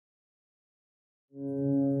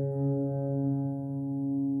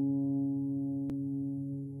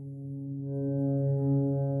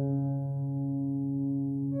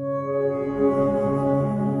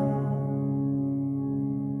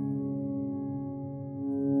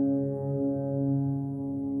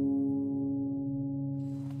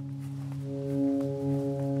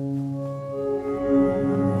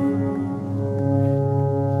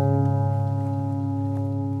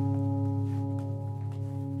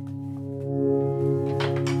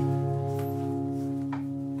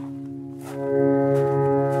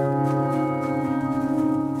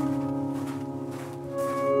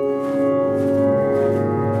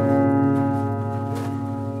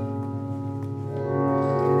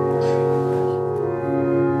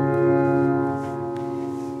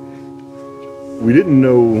we didn't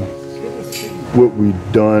know what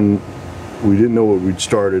we'd done. We didn't know what we'd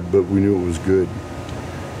started, but we knew it was good.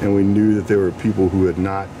 And we knew that there were people who had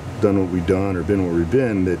not done what we'd done or been where we've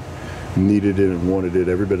been that needed it and wanted it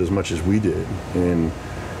every bit as much as we did. And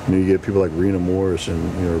you know, you get people like Rena Morris and,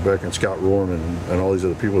 you know, Rebecca and Scott Rorman and all these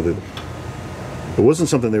other people that it wasn't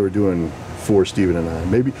something they were doing for Stephen and I.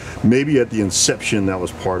 Maybe at the inception that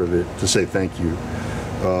was part of it, to say thank you.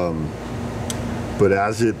 But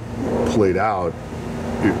as it played out,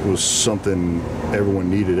 it was something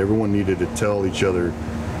everyone needed. Everyone needed to tell each other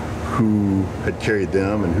who had carried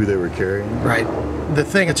them and who they were carrying. Right. The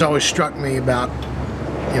thing that's always struck me about,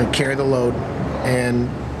 you know, Carry the Load, and,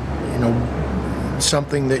 you know,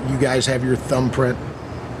 something that you guys have your thumbprint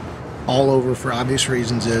all over for obvious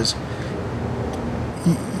reasons, is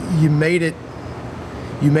you made it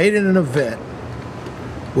an event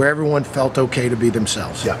where everyone felt okay to be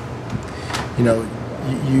themselves. Yeah. You know,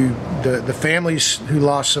 the families who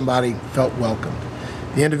lost somebody felt welcomed.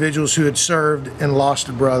 The individuals who had served and lost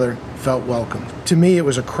a brother felt welcomed. To me, it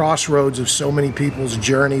was a crossroads of so many people's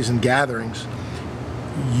journeys and gatherings.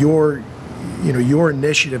 Your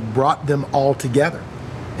initiative brought them all together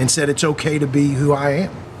and said it's okay to be who I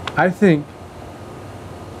am. I think,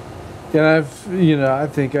 and I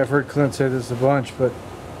think I've heard Clint say this a bunch, but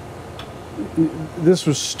this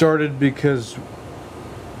was started because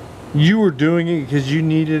you were doing it because you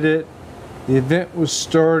needed it. The event was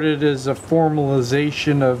started as a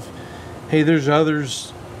formalization of, hey, there's other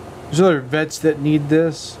vets that need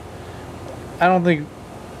this. I don't think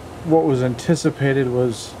what was anticipated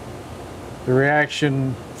was the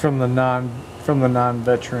reaction from the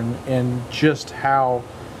non-veteran, and just how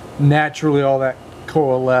naturally all that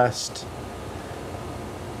coalesced.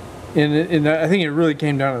 And I think it really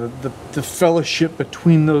came down to the fellowship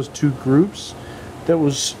between those two groups that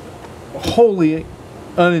was wholly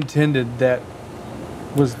unintended, that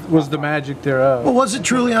was the magic thereof. Well, was it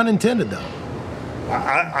truly unintended, though?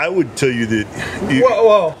 I would tell you that...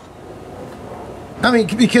 Well, I mean,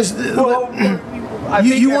 because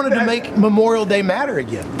you wanted to make Memorial Day matter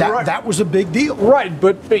again. That was a big deal. Right,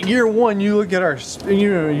 but year one, you look at our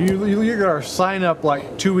sign up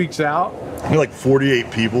like 2 weeks out. Like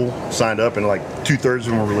 48 people signed up, and like 2/3 of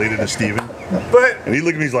them were related to Stephen. And he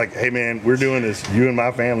looked at me, he's like, "Hey man, we're doing this. You and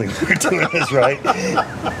my family, we're doing this, right?"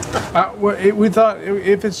 We thought,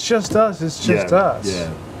 if it's just us, it's just us.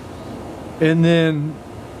 Yeah. And then,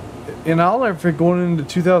 I'll never forget going into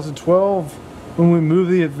 2012 when we moved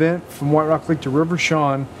the event from White Rock Lake to River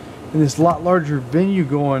Shawn in this lot larger venue,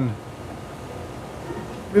 going,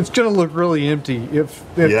 it's going to look really empty if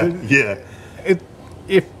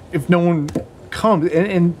no one comes.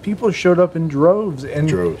 And people showed up in droves,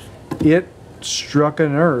 and it struck a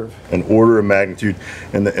nerve. An order of magnitude,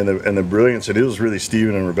 and the brilliance. And it was really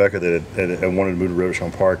Stephen and Rebecca that had wanted to move to River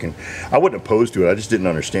Shawn Park, and I wasn't opposed to it. I just didn't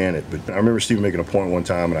understand it. But I remember Stephen making a point one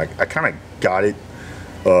time, and I kind of got it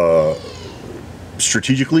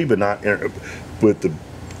strategically, but not. But the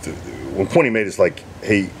one point he made is like,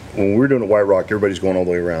 hey, when we're doing a White Rock, everybody's going all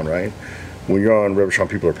the way around, right? When you're on River Shawn,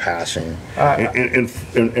 people are passing. Let's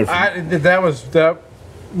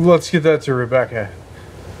get that to Rebecca.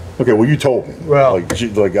 Okay, well, you told me. Well, I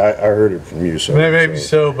heard it from you. So maybe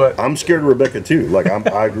so, but I'm scared of Rebecca too. Like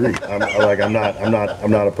I agree. I'm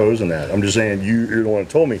not opposing that. I'm just saying you're the one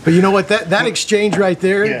that told me. But you know what? That exchange right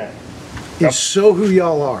there is so who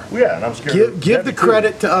y'all are. Yeah, and I'm scared. Give the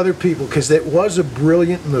credit to other people, because it was a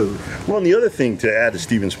brilliant move. Well, and the other thing to add to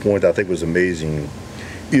Stephen's point that I think was amazing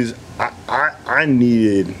is I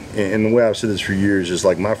needed, and the way I've said this for years is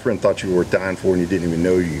like, my friend thought you were worth dying for and he didn't even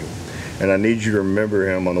know you. And I need you to remember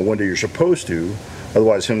him on the one day you're supposed to.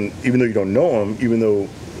 Otherwise, him, even though you don't know him, even though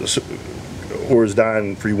or is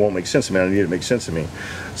dying for you won't make sense to me, I need it to make sense to me.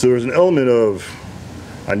 So there was an element of,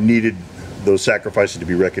 I needed those sacrifices to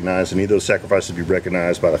be recognized. I need those sacrifices to be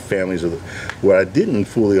recognized by the families of what I didn't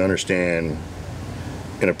fully understand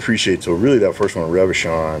and appreciate. So really that first one at River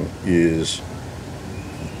Shawn is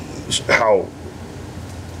how,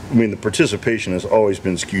 I mean, the participation has always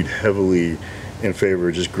been skewed heavily in favor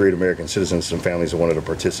of just great American citizens and families that wanted to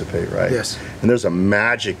participate, right? Yes. And there's a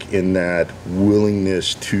magic in that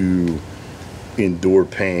willingness to endure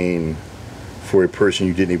pain for a person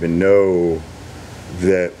you didn't even know,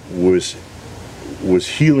 that was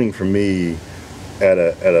healing for me at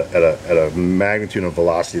a magnitude and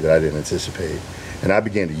velocity that I didn't anticipate. And I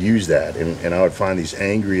began to use that, and I would find these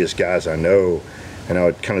angriest guys I know, and I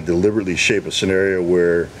would kind of deliberately shape a scenario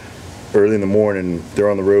where early in the morning they're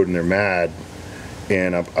on the road and they're mad,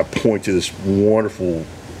 and I point to this wonderful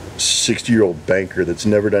 60-year-old banker that's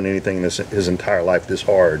never done anything in his entire life this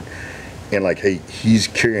hard, and like, hey, he's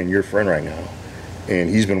carrying your friend right now, and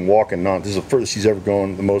he's been walking this is the furthest he's ever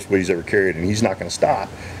gone, the most weight he's ever carried, and he's not going to stop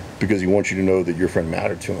because he wants you to know that your friend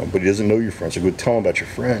mattered to him, but he doesn't know your friend, so go tell him about your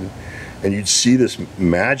friend. And you'd see this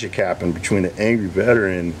magic happen between the angry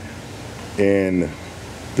veteran and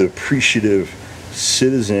the appreciative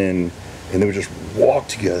citizen, and they would just walk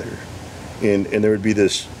together, and there would be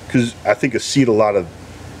this, because I think a seed a lot of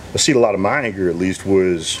my anger, at least,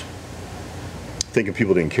 was thinking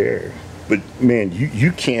people didn't care. But man,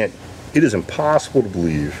 you can't, it is impossible to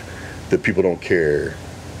believe that people don't care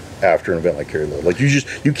after an event like Carry Low. Like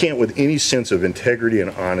you can't with any sense of integrity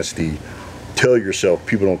and honesty tell yourself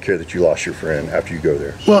people don't care that you lost your friend after you go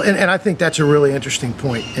there. Well, and I think that's a really interesting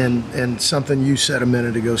point, and something you said a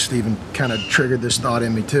minute ago, Stephen, kind of triggered this thought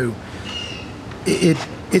in me too.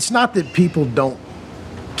 It's not that people don't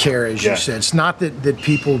care, as you said. It's not that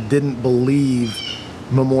people didn't believe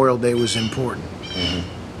Memorial Day was important.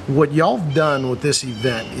 Mm-hmm. What y'all have done with this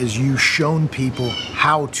event is you've shown people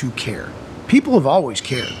how to care. People have always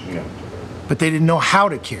cared, but they didn't know how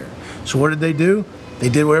to care. So what did they do? They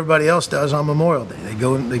did what everybody else does on Memorial Day. They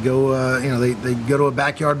go to a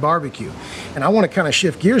backyard barbecue. And I want to kind of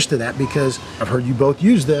shift gears to that because I've heard you both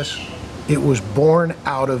use this. It was born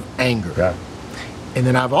out of anger. Yeah. And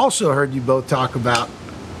then I've also heard you both talk about,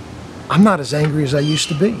 I'm not as angry as I used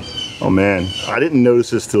to be. Oh man, I didn't notice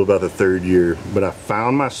this till about the third year, but I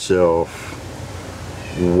found myself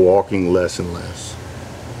walking less and less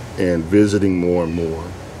and visiting more and more.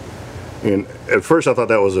 And at first I thought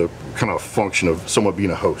that was a kind of function of somewhat being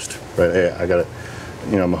a host, right? Hey, I gotta,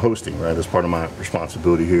 I'm a hosting, right? That's part of my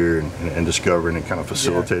responsibility here, and discovering and kind of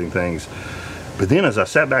facilitating things. But then as I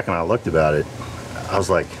sat back and I looked about it, I was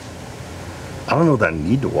like, I don't know that I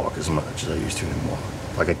need to walk as much as I used to anymore.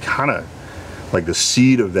 Like I kind of, like the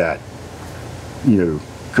seed of that,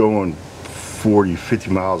 going 40, 50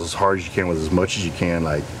 miles as hard as you can with as much as you can,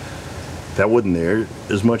 like that wasn't there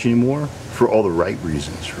as much anymore for all the right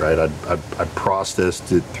reasons, right? I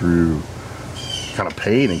processed it through kind of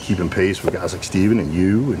pain and keeping pace with guys like Steven and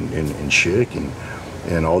you and Chick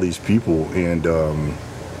and all these people. And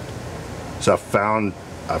so I found,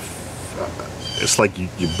 it's like you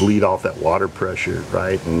bleed off that water pressure,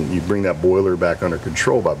 right? And you bring that boiler back under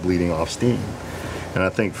control by bleeding off steam. And I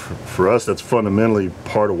think for us, that's fundamentally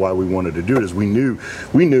part of why we wanted to do it. Is we knew,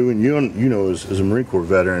 and you know, as a Marine Corps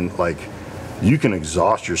veteran, like you can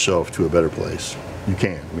exhaust yourself to a better place. You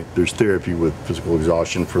can. I mean, there's therapy with physical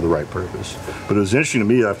exhaustion for the right purpose. But it was interesting to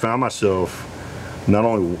me. I found myself not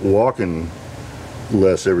only walking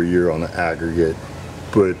less every year on the aggregate,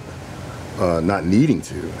 but not needing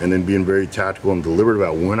to, and then being very tactical and deliberate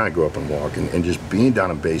about when I go up and walk, and just being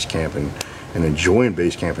down in base camp and enjoying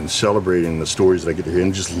base camp and celebrating the stories that I get to hear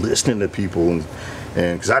and just listening to people, and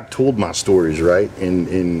because I told my stories, right,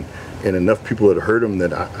 and enough people had heard them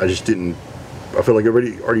that I just didn't, I felt like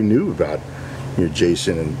everybody already knew about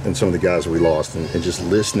Jason and some of the guys that we lost, and just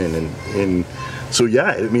listening, and so yeah,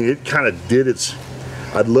 I mean it kind of did its,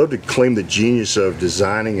 I'd love to claim the genius of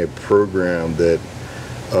designing a program that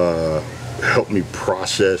helped me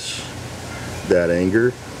process that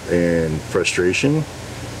anger and frustration,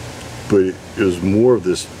 but it was more of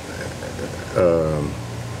this,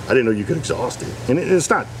 I didn't know you could exhaust it, and it's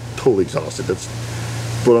not totally exhausted,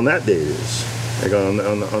 but on that day it is. Like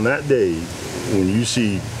on that day, when you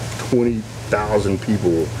see 20,000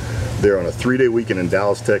 people there on a 3-day weekend in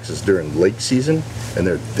Dallas, Texas during lake season, and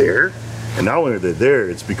they're there, and not only are they there,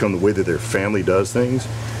 it's become the way that their family does things,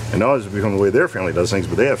 and not only has it become the way their family does things,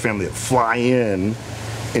 but they have family that fly in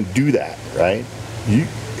and do that, right?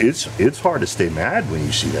 It's hard to stay mad when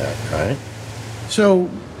you see that, right? So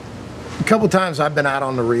a couple times I've been out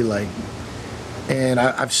on the relay, and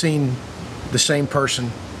I've seen the same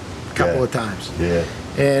person a couple of times. Yeah.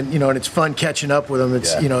 And and it's fun catching up with them.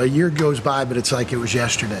 It's a year goes by, but it's like it was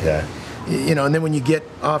yesterday. Yeah. And then when you get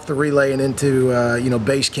off the relay and into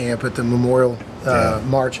base camp at the Memorial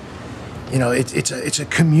March, it's a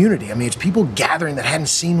community. I mean, it's people gathering that hadn't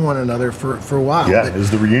seen one another for a while. Yeah, it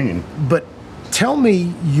was the reunion. But tell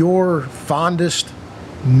me your fondest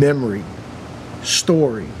memory,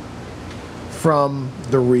 story from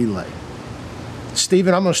the relay.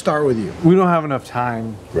 Stephen, I'm going to start with you. We don't have enough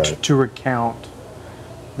time to recount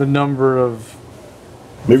the number of...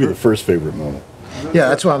 Maybe the first favorite moment. Yeah,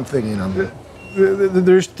 that's what I'm thinking of.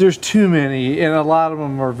 There's too many, and a lot of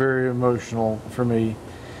them are very emotional for me.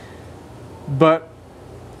 But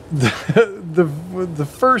the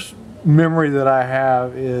first memory that I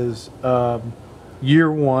have is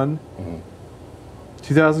year one,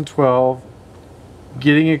 2012,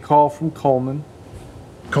 getting a call from Coleman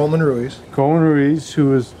Ruiz, who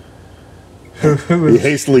was He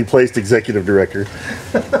hastily placed executive director.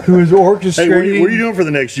 who was orchestrating. Hey, what are you doing for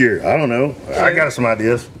the next year? I don't know. I got some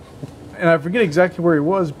ideas. And I forget exactly where he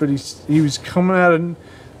was, but he was coming out of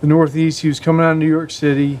the Northeast. He was coming out of New York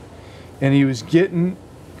City, and he was getting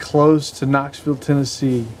close to Knoxville,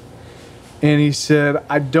 Tennessee. And he said,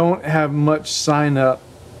 I don't have much sign up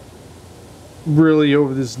really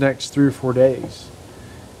over this next 3 or 4 days.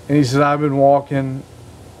 And he said, I've been walking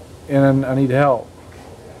and I need help.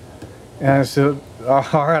 And I said, all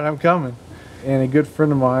right, I'm coming. And a good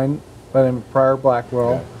friend of mine by the name of Pryor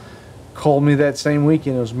Blackwell called me that same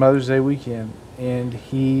weekend. It was Mother's Day weekend. And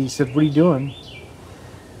he said, what are you doing?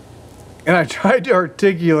 And I tried to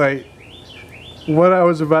articulate what I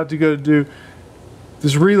was about to go do.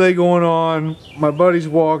 This relay going on, my buddy's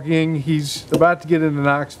walking, he's about to get into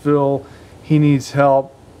Knoxville, he needs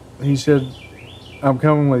help. He said, I'm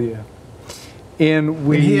coming with you.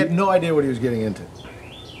 And he had no idea what he was getting into.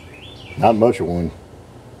 Not much of one.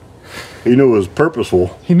 He knew it was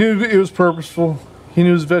purposeful. He knew it was purposeful. He knew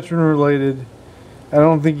it was veteran related. I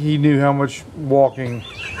don't think he knew how much walking.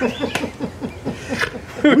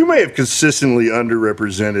 We may have consistently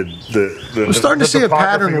underrepresented the. I'm starting to see a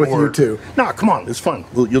pattern with you two. No, come on, it's fun.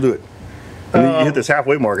 You'll do it. And then you hit this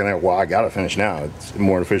halfway mark, and then, well, I gotta finish now. It's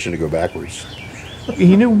more efficient to go backwards.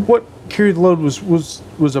 He knew what Carry the Load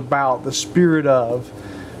was about, the spirit of.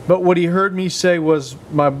 But what he heard me say was,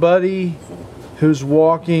 my buddy who's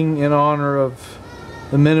walking in honor of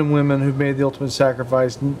the men and women who've made the ultimate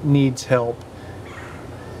sacrifice needs help.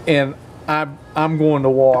 And I'm going to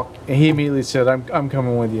walk. And he immediately said, I'm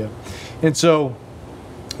coming with you. And so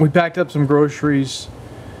we packed up some groceries.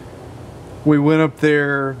 We went up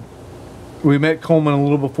there. We met Coleman a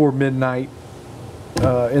little before midnight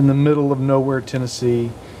in the middle of nowhere,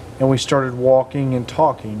 Tennessee. And we started walking and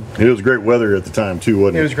talking. It was great weather at the time, too,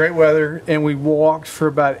 wasn't it? It was great weather. And we walked for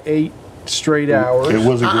about 8 straight hours. It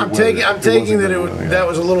wasn't great weather. I'm taking that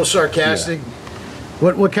was a little sarcastic. Yeah.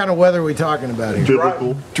 What kind of weather are we talking about here?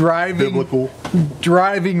 Biblical.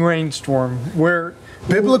 Driving rainstorm. Where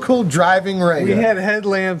biblical driving rain. We had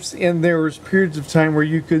headlamps, and there was periods of time where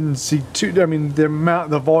you couldn't see I mean,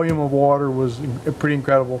 the volume of water was pretty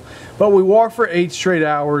incredible. But we walked for 8 straight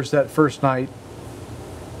hours that first night,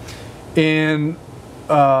 and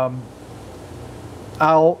at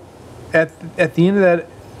the end of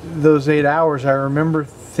those 8 hours, I remember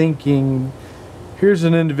thinking, here's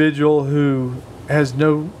an individual who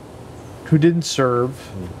didn't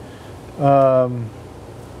serve,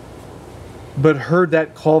 but heard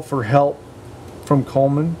that call for help from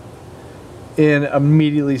Coleman and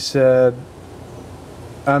immediately said,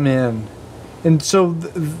 I'm in. And so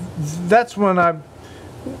that's when I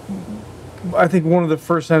think one of the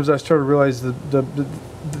first times I started to realize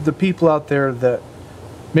the people out there that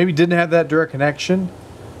maybe didn't have that direct connection,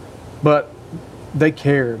 but they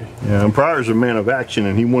cared. Yeah, and Pryor's a man of action,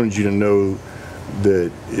 and he wanted you to know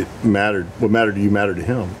that it mattered. What mattered to you mattered to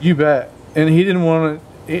him. You bet. And he didn't want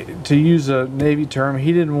to use a Navy term,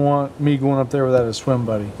 he didn't want me going up there without a swim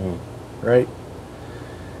buddy, right?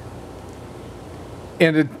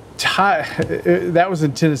 And that was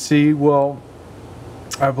in Tennessee. Well,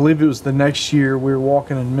 I believe it was the next year we were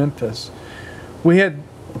walking in Memphis.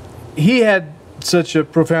 He had such a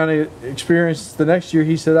profound experience. The next year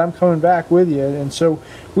he said, I'm coming back with you. And so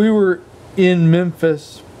we were in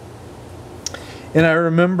Memphis, and I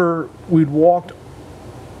remember we'd walked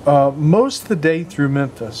most of the day through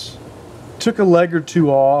Memphis. Took a leg or two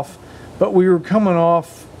off, but we were coming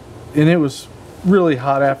off, and it was really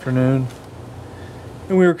hot afternoon,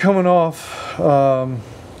 and we were coming off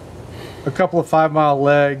a couple of 5-mile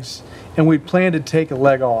legs, and we planned to take a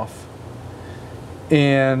leg off.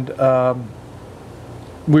 And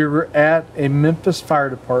we were at a Memphis fire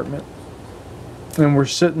department, and we're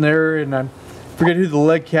sitting there, and I forget who the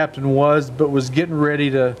leg captain was, but was getting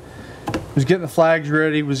the flags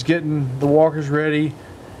ready, was getting the walkers ready,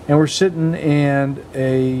 and we're sitting, and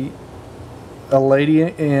a lady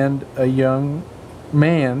and a young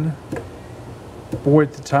man, boy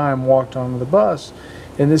at the time, walked onto the bus,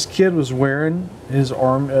 and this kid was wearing his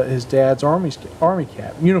dad's army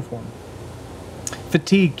cap, uniform,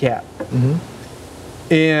 fatigue cap. Mm-hmm.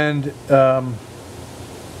 And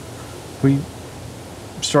we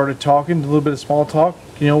started talking, a little bit of small talk.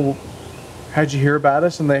 You know, how'd you hear about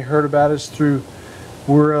us? And they heard about us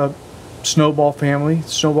we're a Snowball family,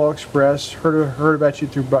 Snowball Express. Heard about you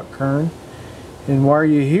through Buck Kern. And why are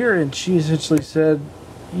you here? And she essentially said,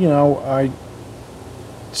 you know,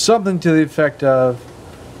 something to the effect of,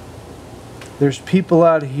 there's people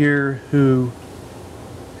out here who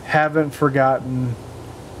haven't forgotten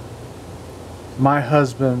my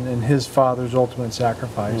husband and his father's ultimate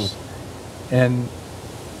sacrifice. And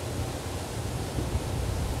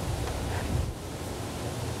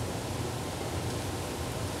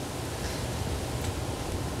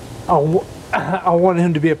I want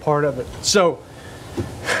him to be a part of it. So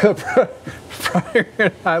Brian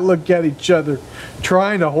and I look at each other,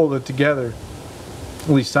 trying to hold it together. At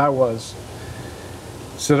least I was.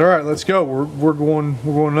 Said, "All right, let's go. We're going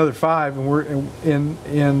another 5, and we're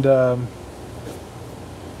and I'll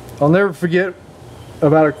never forget.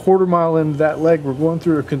 About a quarter mile into that leg, we're going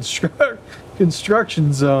through a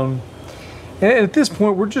construction zone, and at this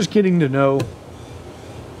point, we're just getting to know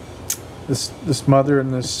this mother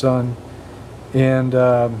and this son, and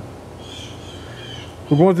we're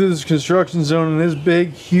going through this construction zone, and this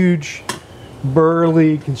big, huge,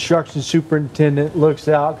 burly construction superintendent looks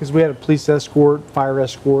out because we had a police escort, fire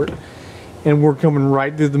escort, and we're coming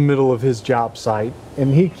right through the middle of his job site,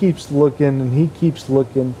 and he keeps looking, and he keeps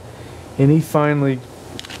looking, and he finally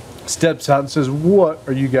steps out and says, "What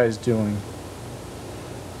are you guys doing?"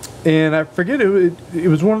 And I forget it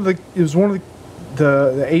was one of the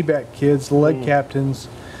ABAC kids, the leg captains,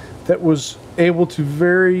 that was able to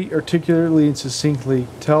very articulately and succinctly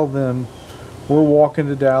tell them, "We're walking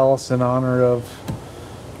to Dallas in honor of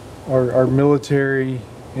our military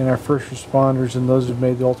and our first responders and those who've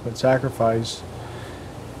made the ultimate sacrifice."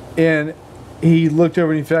 And he looked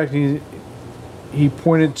over and in fact he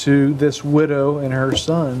pointed to this widow and her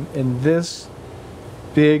son, and this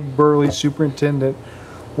big burly superintendent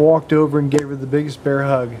walked over and gave her the biggest bear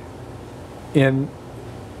hug, and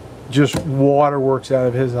just waterworks out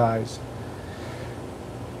of his eyes.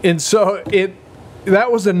 And so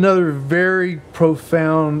that was another very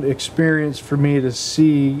profound experience for me, to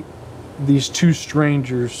see these two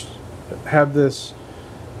strangers have this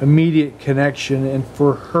immediate connection, and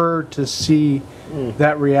for her to see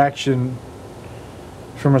that reaction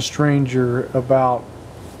from a stranger about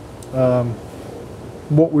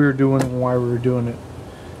what we were doing and why we were doing it.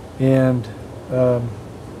 And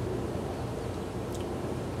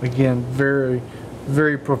again, very,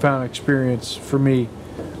 very profound experience for me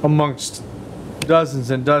amongst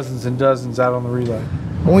dozens and dozens and dozens out on the relay.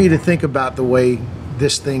 I want you to think about the way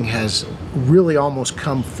this thing has really almost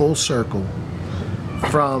come full circle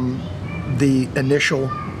from the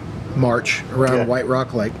initial march around White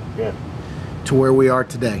Rock Lake to where we are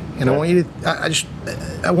today. And I want you to,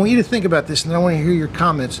 I want you to think about this, and then I want to hear your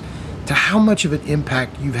comments to how much of an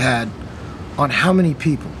impact you've had on how many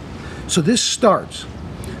people. So this starts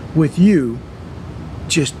with you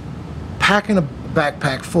just packing a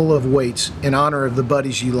backpack full of weights in honor of the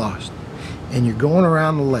buddies you lost, and you're going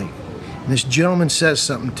around the lake, and this gentleman says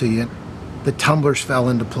something to you, the tumblers fell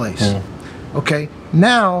into place. Okay,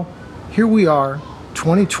 now here we are,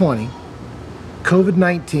 2020,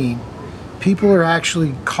 COVID-19. People are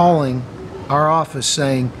actually calling our office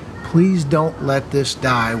saying, please don't let this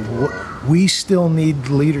die. We still need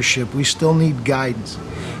leadership. We still need guidance.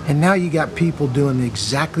 And now you got people doing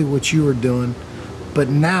exactly what you were doing, but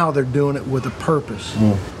now they're doing it with a purpose.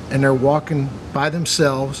 And they're walking by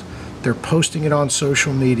themselves. They're posting it on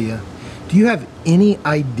social media. Do you have any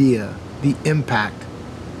idea the impact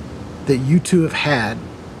that you two have had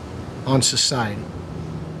on society?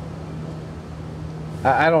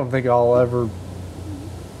 I don't think I'll ever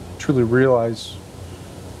truly realize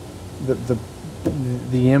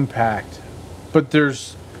the impact, but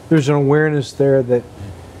there's an awareness there that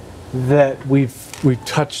we've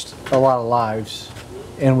touched a lot of lives,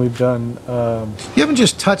 and we've done. You haven't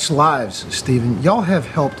just touched lives, Stephen. Y'all have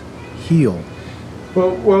helped heal.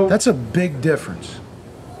 Well, that's a big difference.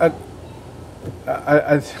 I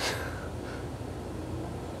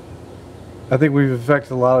think we've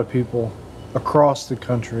affected a lot of people across the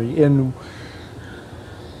country, and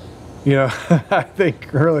you know, I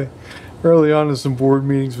think early on in some board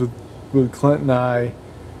meetings with Clint and I,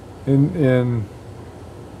 and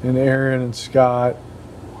Aaron and Scott,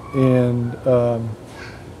 and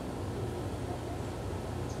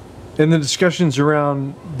the discussions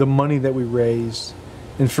around the money that we raised,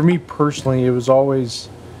 and for me personally, it was always,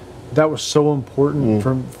 that was so important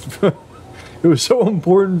it was so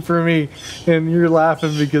important for me. And you're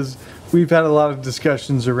laughing because we've had a lot of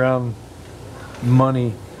discussions around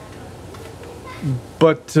money,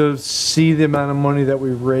 but to see the amount of money that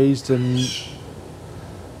we raised and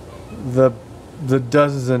the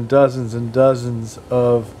dozens and dozens and dozens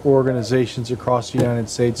of organizations across the United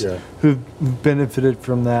States who've benefited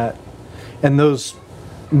from that, and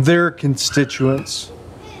their constituents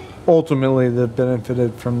ultimately that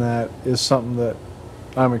benefited from that, is something that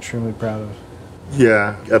I'm extremely proud of.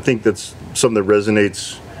 Yeah, I think that's something that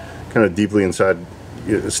resonates kind of deeply inside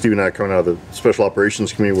Steve and I coming out of the special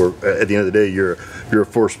operations community, where at the end of the day, you're a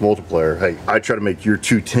force multiplier. Hey, I try to make your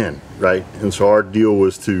 210, right? And so our deal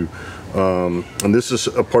was to, and this is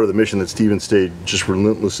a part of the mission that Steven stayed just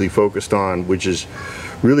relentlessly focused on, which is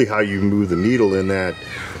really how you move the needle. In that,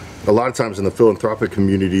 a lot of times in the philanthropic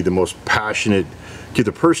community, the most passionate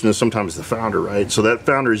the person is sometimes the founder, right? So that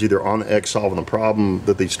founder is either on the X solving the problem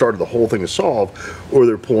that they started the whole thing to solve, or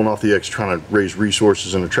they're pulling off the X trying to raise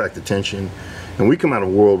resources and attract attention. And we come out of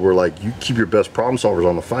a world where, like, you keep your best problem solvers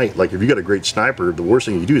on the fight. Like, if you got a great sniper, the worst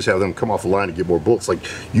thing you do is have them come off the line to get more bullets. Like,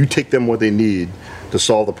 you take them what they need to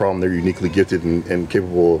solve the problem they're uniquely gifted and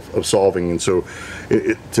capable of solving. And so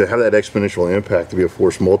to have that exponential impact, to be a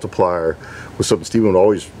force multiplier, was something Stephen would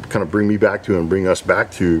always kind of bring me back to and bring us back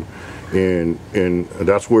to. And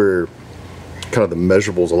that's where kind of the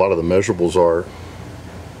measurables, a lot of the measurables are.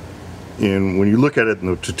 And when you look at it in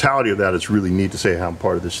the totality of that, it's really neat to say how I'm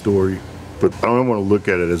part of this story. But I don't want to look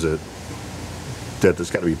at it as a debt that's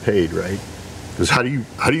got to be paid, right? Because how do you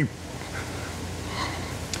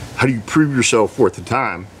prove yourself worth the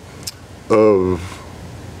time of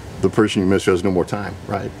the person you miss who has no more time,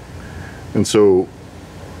 right? And so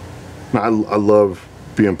I love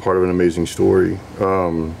being part of an amazing story.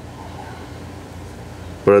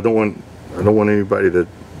 But I don't want anybody to.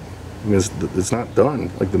 I mean, it's not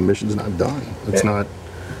done. Like, the mission's not done. It's not,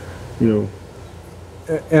 you know.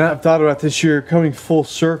 And I've thought about this year coming full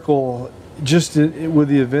circle, just with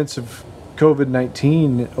the events of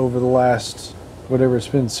COVID-19 over the last, whatever it's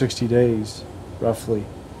been, 60 days, roughly.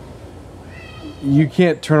 You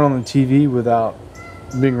can't turn on the TV without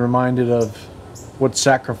being reminded of what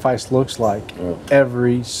sacrifice looks like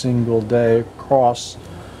every single day across.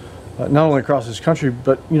 Not only across this country,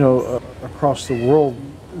 but across the world.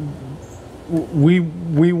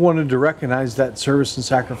 We wanted to recognize that service and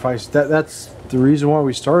sacrifice. That's the reason why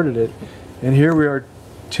we started it, and here we are,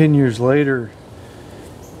 10 years later,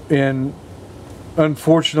 and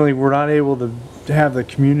unfortunately, we're not able to have the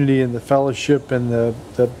community and the fellowship and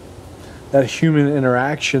that human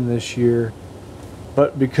interaction this year.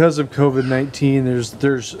 But because of COVID-19,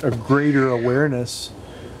 there's a greater awareness,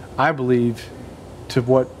 I believe, to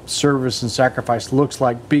what service and sacrifice looks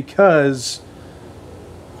like because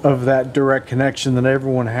of that direct connection that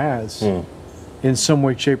everyone has in some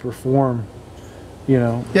way, shape, or form.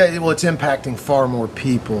 Yeah, well, it's impacting far more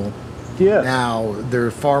people. Yeah. Now there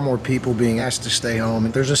are far more people being asked to stay home,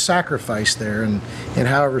 and there's a sacrifice there, and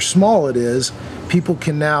however small it is, people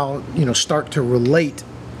can now start to relate.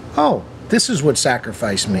 Oh, this is what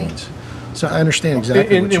sacrifice means. So I understand exactly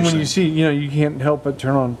what you're saying. And when you see, you can't help but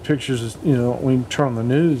turn on pictures, when you turn on the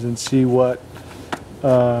news and see what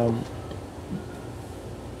that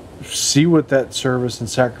service and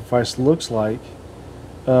sacrifice looks like,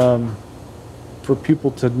 for people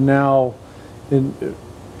to now,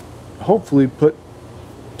 hopefully put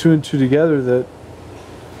two and two together, that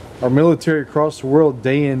our military across the world,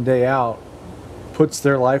 day in, day out, puts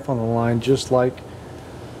their life on the line, just like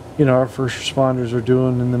our first responders are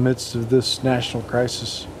doing in the midst of this national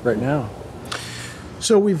crisis right now.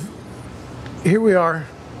 So here we are,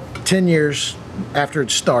 10 years after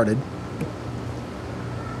it started,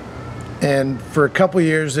 and for a couple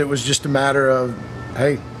years it was just a matter of,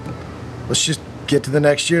 hey, let's just get to the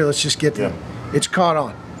next year. Let's just get to It's caught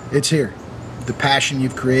on. It's here. The passion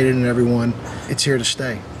you've created in everyone, it's here to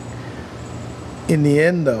stay. In the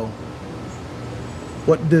end, though,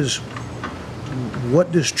 what does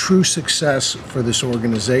true success for this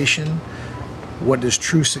organization, what does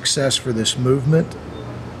true success for this movement,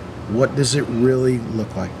 what does it really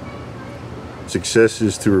look like? Success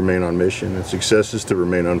is to remain on mission, and success is to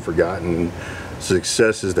remain unforgotten. And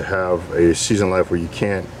success is to have a season of life where you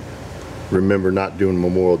can't remember not doing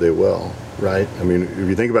Memorial Day well, right? I mean, if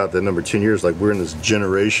you think about the number 10 years, like, we're in this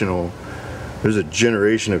there's a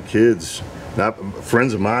generation of kids, not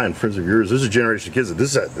friends of mine, friends of yours, there's a generation of kids that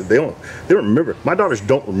they don't remember. My daughters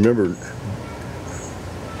don't remember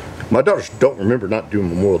not doing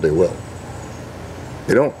Memorial Day well.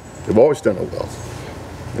 They don't. They've always done it well.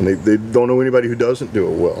 And they don't know anybody who doesn't do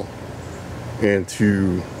it well. And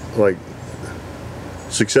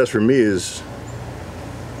success for me is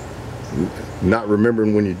not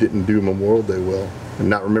remembering when you didn't do Memorial Day well, and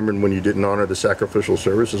not remembering when you didn't honor the sacrificial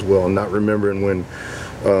services well, and not remembering when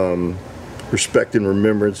respect and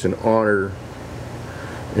remembrance and honor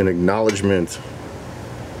and acknowledgement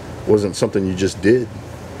wasn't something you just did.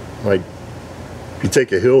 Like, if you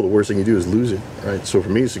take a hill, the worst thing you do is lose it, right? So for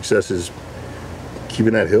me, success is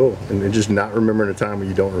keeping that hill and just not remembering a time when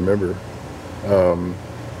you don't remember.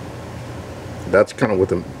 That's kind of what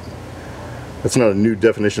that's not a new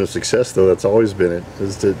definition of success, though. That's always been it,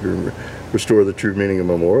 is to restore the true meaning of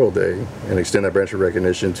Memorial Day and extend that branch of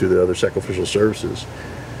recognition to the other sacrificial services,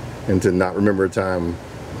 and to not remember a time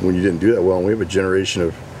when you didn't do that well. And we have a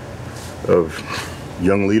generation of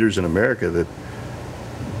young leaders in America that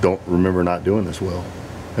don't remember not doing this well,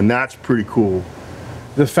 and that's pretty cool.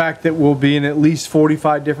 The fact that we'll be in at least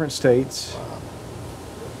 45 different states.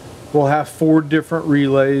 We'll have 4 different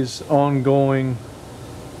relays ongoing.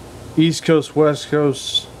 East Coast, West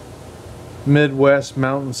Coast, Midwest,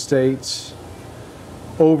 Mountain States.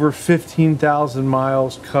 Over 15,000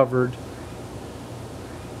 miles covered.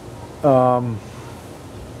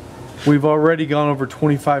 We've already gone over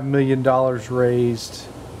 $25 million raised.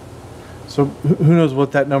 So who knows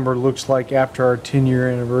what that number looks like after our 10-year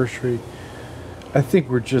anniversary. I think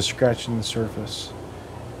we're just scratching the surface.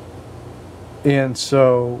 And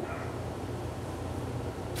so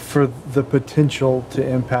for the potential to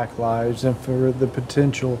impact lives and for the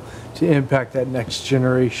potential to impact that next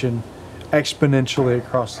generation exponentially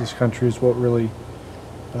across this country is what really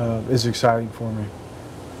is exciting for me.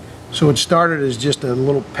 So it started as just a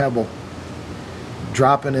little pebble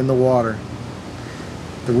dropping in the water.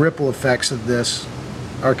 The ripple effects of this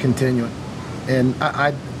are continuing. And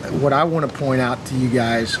what I want to point out to you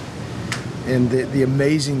guys, and the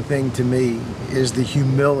amazing thing to me, is the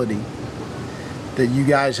humility that you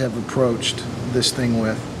guys have approached this thing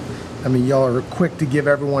with. I mean, y'all are quick to give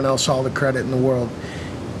everyone else all the credit in the world.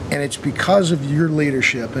 And it's because of your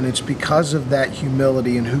leadership, and it's because of that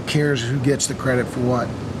humility, and who cares who gets the credit for what.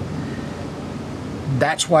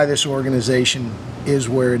 That's why this organization is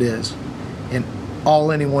where it is. And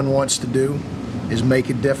all anyone wants to do is make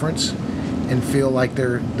a difference and feel like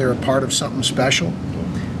they're a part of something special.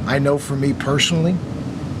 I know for me personally,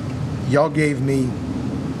 y'all gave me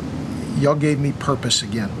purpose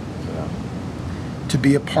again. To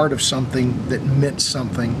be a part of something that meant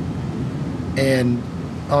something. And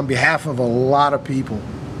on behalf of a lot of people,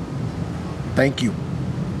 thank you.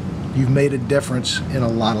 You've made a difference in a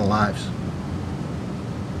lot of lives.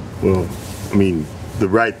 Well, I mean, the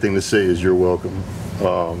right thing to say is you're welcome.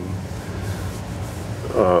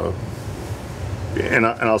 And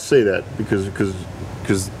I'll say that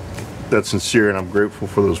because that's sincere, and I'm grateful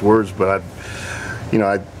for those words. But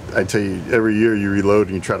I tell you, every year you reload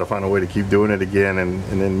and you try to find a way to keep doing it again,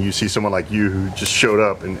 and then you see someone like you who just showed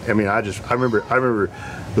up. And I mean, I remember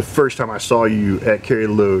the first time I saw you at Carry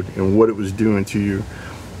the Load and what it was doing to you,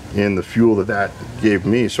 and the fuel that gave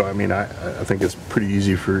me. So I mean, I think it's pretty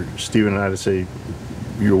easy for Stephen and I to say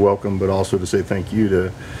you're welcome, but also to say thank you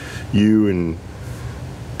to you and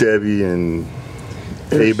Debbie and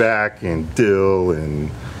Payback and Dill,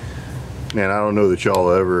 and man, I don't know that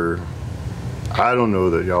y'all ever,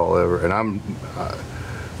 and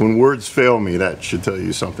when words fail me, that should tell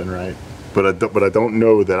you something, right? But I don't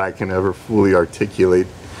know that I can ever fully articulate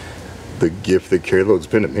the gift that Carry the Load's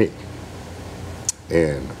been to me,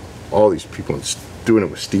 and all these people doing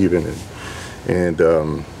it with Steven, and I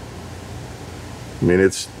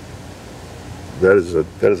mean, that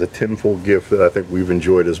is a tenfold gift that I think we've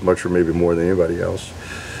enjoyed as much or maybe more than anybody else.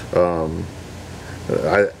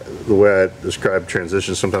 The way I describe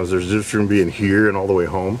transition, sometimes there's a difference between being here and all the way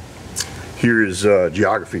home. Here is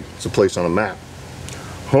geography. It's a place on a map.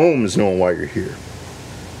 Home is knowing why you're here.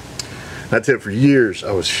 That's it. For years,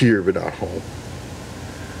 I was here but not home.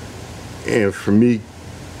 And for me,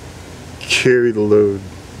 Carry the Load,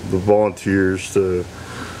 the volunteers, the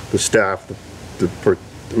staff,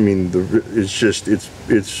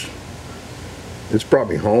 it's brought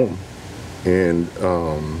me home, and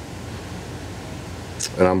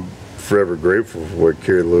I'm forever grateful for what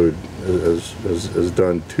Carry the Load has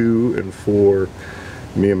done to and for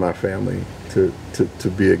me and my family, to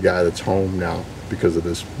be a guy that's home now because of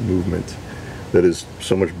this movement that is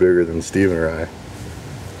so much bigger than Stephen or I.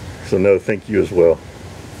 So no, thank you as well.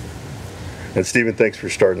 And Stephen, thanks for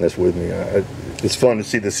starting this with me. It's fun to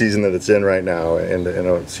see the season that it's in right now,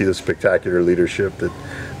 and see the spectacular leadership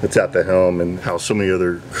that's at the helm, and how so many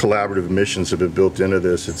other collaborative missions have been built into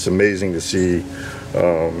this. It's amazing to see.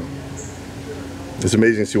 It's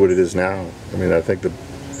amazing to see what it is now. I mean, I think the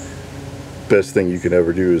best thing you can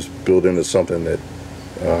ever do is build into something that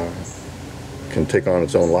can take on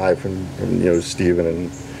its own life, and Stephen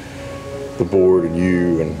and the board and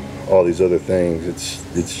you and all these other things.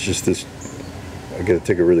 It's just this. I get to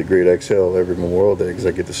take a really great exhale every Memorial Day because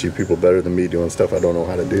I get to see people better than me doing stuff I don't know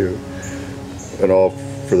how to do, and all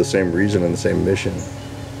for the same reason and the same mission,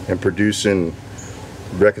 and producing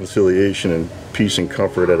reconciliation and peace and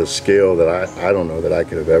comfort at a scale that I don't know that I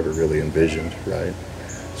could have ever really envisioned, right?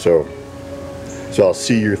 So I'll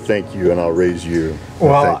see your thank you, and I'll raise you.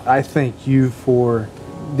 Well, I thank you for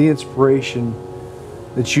the inspiration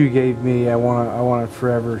that you gave me, I want to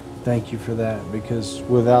forever thank you for that, because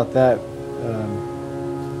without that,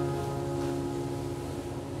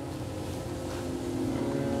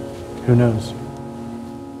 who knows?